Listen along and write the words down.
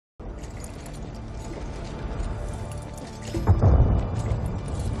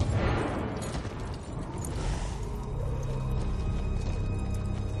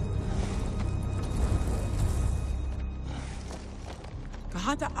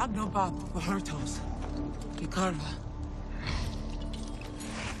Gata Agnobab, Bahurtos, Kikarva.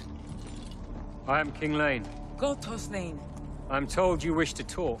 I am King Llane. Gotos Llane. I'm told you wish to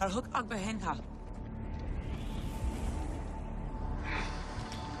talk. Arhuk Agbahenka.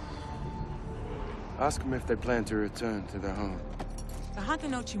 Ask them if they plan to return to their home. The Hanta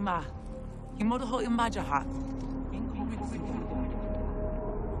no Chima. Himodoho Imajaha.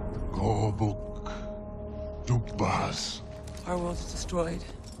 Gobuk. Dukbas. Our world is destroyed.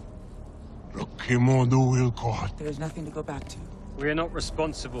 Lokimodo Wilcohat. There is nothing to go back to. We are not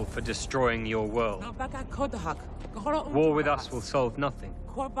responsible for destroying your world. No back at Kodahak. War with us will solve nothing.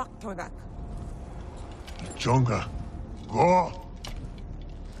 Korbak Todak. Jonga. Go.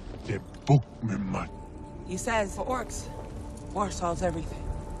 The book me mat. He says, for orcs, war solves everything.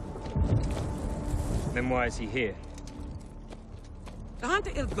 Then why is he here? The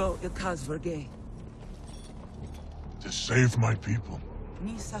Hanta Ilgo Ilkaz Verge. To save my people.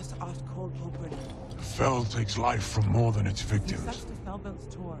 Nisas Ost Cold Hoperd. The Fell takes life from more than its victims. Nisas the Fellbelt's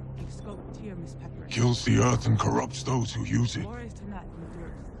Tor. Big scope tier Miss Pepper. Kills the earth and corrupts those who use it.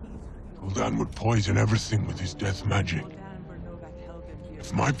 Gul'dan would poison everything with his death magic.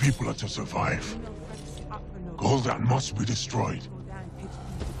 If my people are to survive, Gul'dan must be destroyed.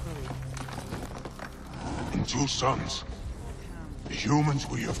 And 2 sons, the humans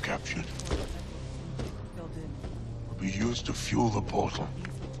we have captured, will be used to fuel the portal.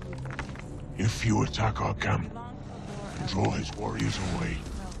 If you attack our camp and draw his warriors away,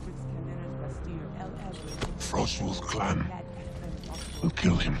 Frostwolf's clan will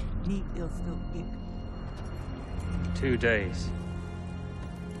kill him. 2 days.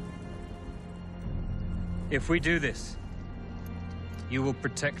 If we do this, you will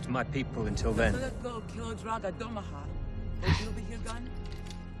protect my people until then.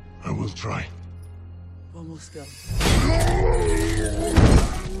 I will try. Almost go.